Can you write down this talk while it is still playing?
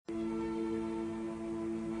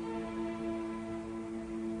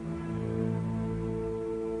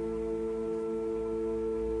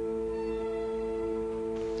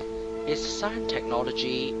Is science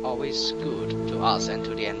technology always good to us and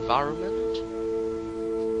to the environment?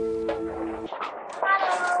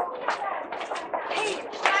 Hello. Hey,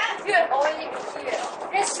 月偶一个月，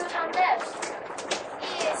认识他们。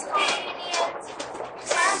He is convenient.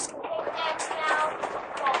 Just picnics now.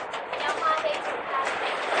 Now Monday to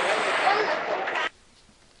Saturday.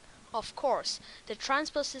 Of course, the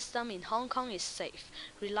transport system in Hong Kong is safe,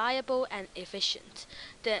 reliable and efficient.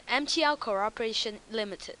 The MTR Corporation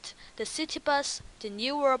Limited, the City Bus, the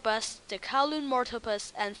New World Bus, the Kowloon Motor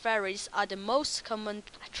Bus and ferries are the most common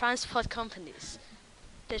transport companies.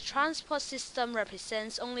 The transport system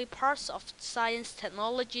represents only parts of science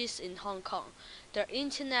technologies in Hong Kong. The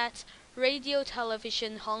Internet, radio,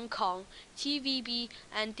 television, Hong Kong, TVB,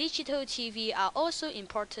 and digital TV are also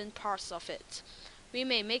important parts of it. We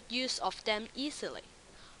may make use of them easily.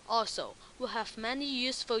 Also, we have many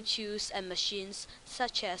useful tools and machines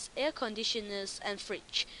such as air conditioners and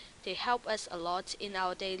fridge. They help us a lot in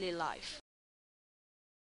our daily life.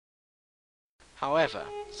 However,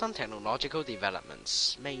 some technological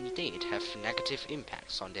developments may indeed have negative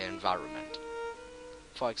impacts on the environment.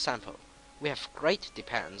 For example, we have great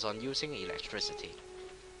dependence on using electricity.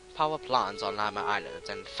 Power plants on Lama Island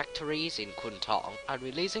and factories in Kwun Tong are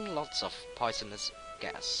releasing lots of poisonous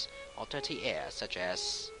gas or dirty air such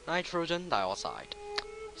as nitrogen dioxide,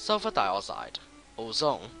 sulfur dioxide,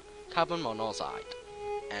 ozone, carbon monoxide,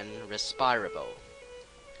 and respirable.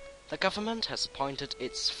 The government has pointed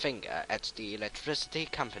its finger at the electricity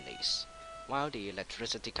companies, while the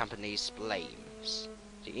electricity companies blames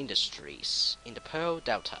the industries in the Pearl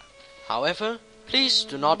Delta. However, please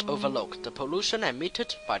do not overlook the pollution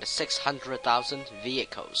emitted by the 600,000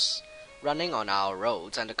 vehicles running on our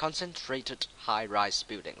roads and the concentrated high-rise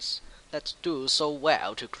buildings that do so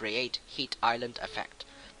well to create heat island effect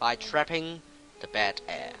by trapping the bad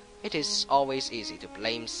air. It is always easy to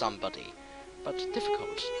blame somebody, but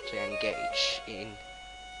difficult to engage in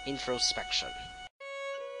introspection.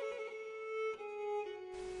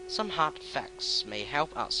 Some hard facts may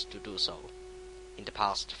help us to do so. In the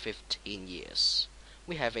past 15 years,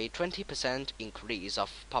 we have a 20% increase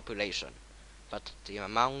of population, but the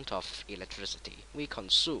amount of electricity we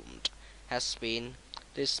consumed has been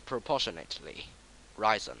disproportionately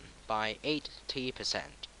risen by 80%.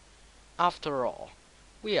 After all,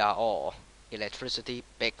 we are all electricity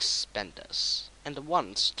big spenders, and the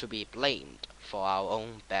ones to be blamed for our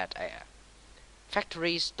own bad air.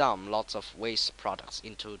 Factories dump lots of waste products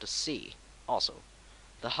into the sea. Also,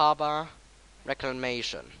 the harbor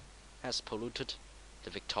reclamation has polluted the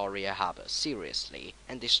Victoria Harbour seriously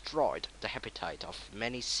and destroyed the habitat of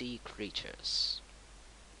many sea creatures.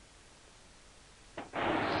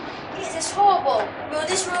 This is horrible. Will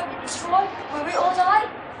this world be destroyed? Will we all die?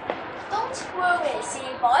 Don't worry,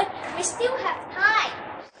 silly boy. We still have time.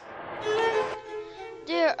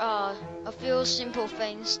 There are a few simple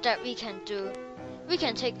things that we can do. We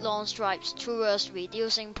can take long strides towards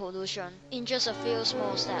reducing pollution in just a few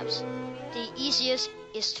small steps. The easiest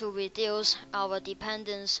is to reduce our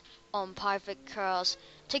dependence on private cars,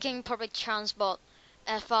 taking public transport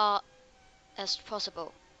as far as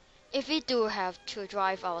possible. If we do have to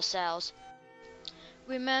drive ourselves,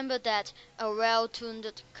 remember that a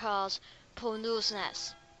well-tuned car pollutes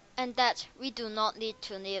less, and that we do not need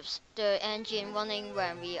to leave the engine running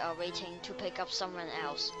when we are waiting to pick up someone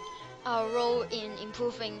else. Our role in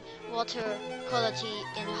improving water quality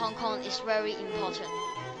in Hong Kong is very important.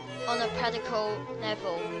 On a practical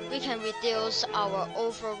level, we can reduce our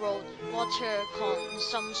overall water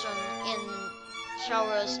consumption in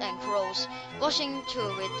showers and clothes washing to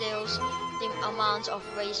reduce the amount of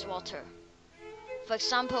wastewater. For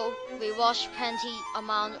example, we wash plenty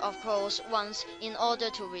amount of clothes once in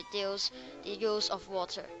order to reduce the use of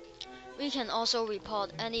water. We can also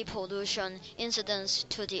report any pollution incidents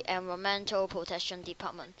to the Environmental Protection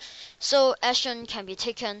Department, so action can be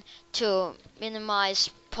taken to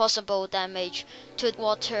minimize possible damage to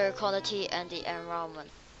water quality and the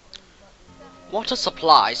environment. Water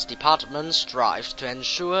Supplies Department strives to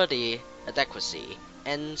ensure the adequacy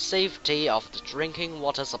and safety of the drinking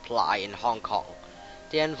water supply in Hong Kong.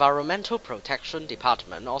 The Environmental Protection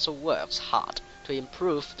Department also works hard to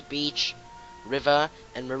improve the beach, river,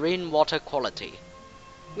 and marine water quality,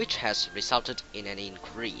 which has resulted in an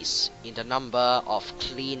increase in the number of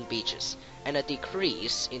clean beaches and a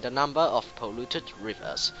decrease in the number of polluted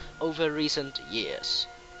rivers over recent years.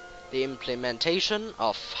 The implementation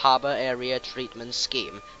of Harbour Area Treatment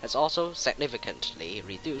Scheme has also significantly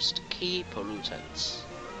reduced key pollutants.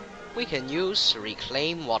 We can use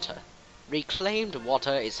reclaimed water. Reclaimed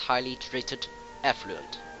water is highly treated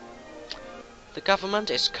effluent. The government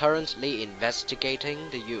is currently investigating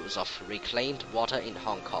the use of reclaimed water in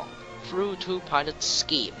Hong Kong through 2 pilot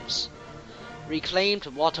schemes. Reclaimed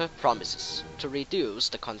water promises to reduce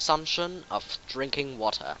the consumption of drinking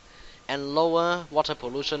water and lower water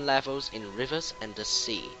pollution levels in rivers and the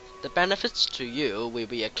sea. The benefits to you will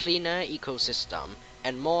be a cleaner ecosystem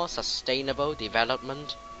and more sustainable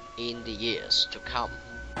development in the years to come.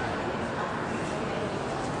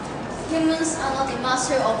 Humans are not the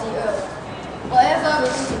master of the earth. Whatever we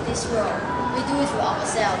do to this world, we do it to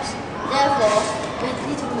ourselves. Therefore, we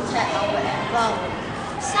need to protect our environment.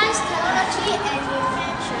 Science, technology,